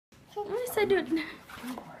สะดุด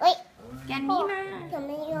เฮ้ยแกนนี้มา จะไ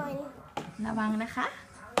ม่โยนระวังนะคะ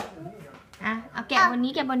เอาแกะบน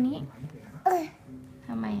นี้แกะบนนี้ท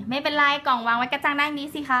ำไมไม่เป็นไรกล่องวางไว้กระจังนั่งนี้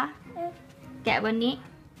สิคะแกะบนนี้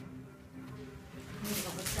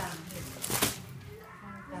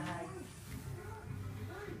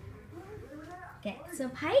แกะเซอ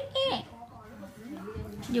ร์ไพรส์เอง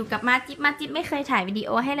อยู่กับมาจิ๊บไม่เคยถ่ายวิดีโอ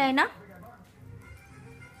ให้เลยเนาะ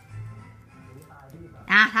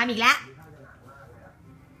ทำอีกแล้ว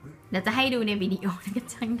เดี๋ยวจะให้ดูในวิดีโอนะกระ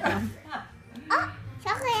จังทำ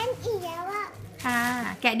ช็อกโกแลตอีกแล้วอะค่ะ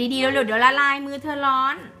แกะดีๆแล้วเดี๋ยวละลายมือเธอร้อ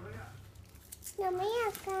นหนูไม่อยา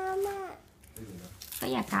กกำอะก็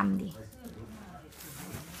อย่ากำดิ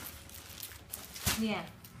เนี่ย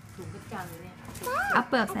ถุงกระจังเนี่ยเอา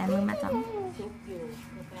เปลือกใส่มือมาจับซุกอยู่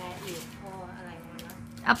กาแฟอีกพออะไรนะ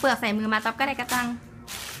เอาเปลือกใส่มือมาจับก็ได้กระจัง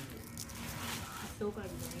ซุกอะ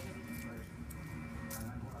ไรอยู่นี่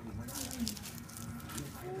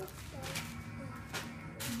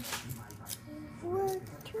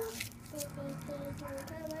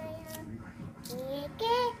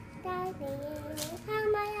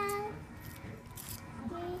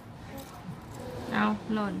เอา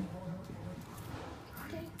หล่น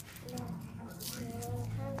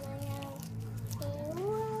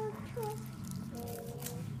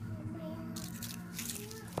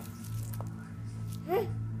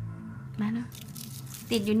มาเนาะ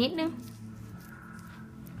ติดอยู่นิดนึง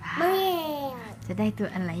จะได้ตัว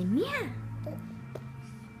อะไรเนี่ย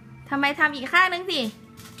ทำไมทำอีกข้างนึงสิ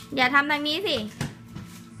อย่าทำทางนี้สิ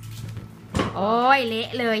โอ้ยเละ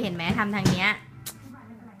เลยเห็นไหมทำทางเนี้ย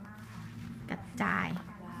กระจาย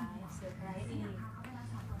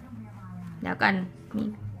เดี๋ยวก่อนมี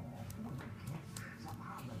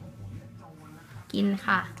กิน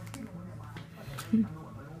ค่ะ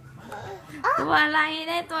ตัวอะไร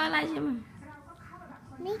ได้ตัวอะไรใช่ไหม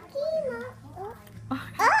มิกกี้มา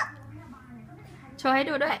โชว์ให้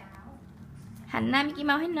ดูด้วยหันหน้ามิกกี้เ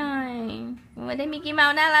มาส์ให้หน่อยวันได้มิกกี้เมา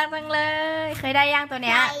ส์น่ารักจังเลยเคยได้ย่างตัวเ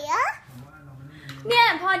นี้ยเนี่ย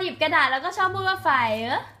พอดิบกระดาษแล้วก็ชอบพูดว่าไฟ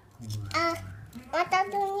มาจับ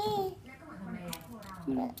ตรงนี้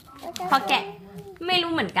พอแกะไม่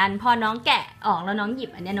รู้เหมือนกันพอน้องแกะออกแล้วน้องหยิบ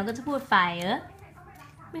อันนี้น้องก็จะพูดไฟ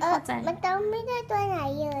ไม่เข้าใจมันต้องไม่ได้ตัวไหน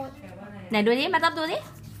เลยไหนดูสิมาจับดูสิ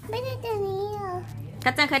ไม่ได้ตัวนี้เหรอกร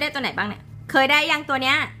ะจังเคยได้ตัวไหนบ้างเนี่ยเคยได้ยังตัวเ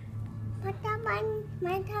นี้ยมัน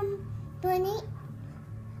ทำตัวนี้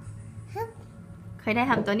เคยได้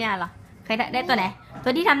ทำตัวเนี้ยเหรอเคยได้ตัวไหนตั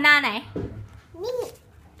วที่ทำหน้าไหนนี่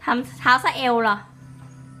ทำเท้าสะเอวเหรอ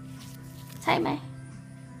ใช่ไหม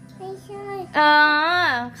ไม่ใช่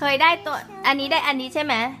เคยได้ตัวอันนี้ได้อันนี้ใช่ไ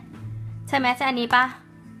หมใช่ไหมใช่อันนี้ปะ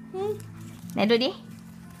ไหนดูดิ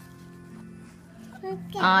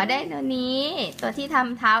ได้ตัวนี้ตัวที่ท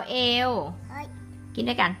ำเท้าเอวกิน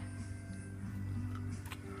ด้วยกัน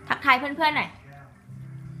ทักทายเพื่อนๆหน่อย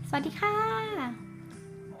สวัสดีค่ะ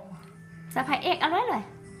สะพายเอกอร่อยเลย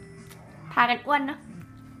พากันอ้วนเนาะ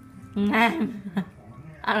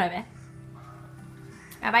อร่อยไหม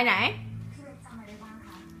ไปไหน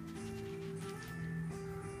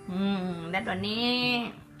ได้ตัวนี้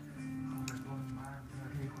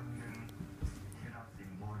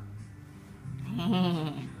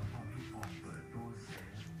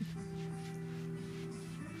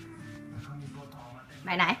ไป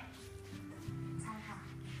ไหน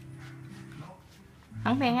ร้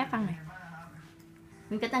องเพลงให้ฟังหน่อย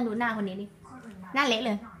มันก็ต้องดูหน้าคนนี้ดิหน้าเละเ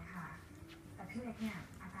ลย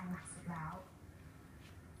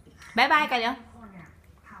บายบายกันเดี๋ยว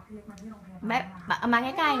เอามาใก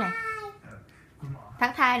ล้ๆหน่อยทั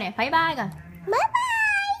กทายหน่อยบายบายก่อนบายบา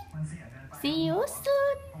ย see you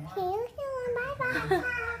soon บายบาย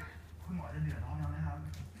คุณหมอจะเดือดร้อนแล้วนะครับ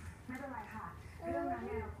ไม่เป็นไรค่ะเรื่องนั้นเ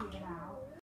นี่ยเราคุยกันแล้ว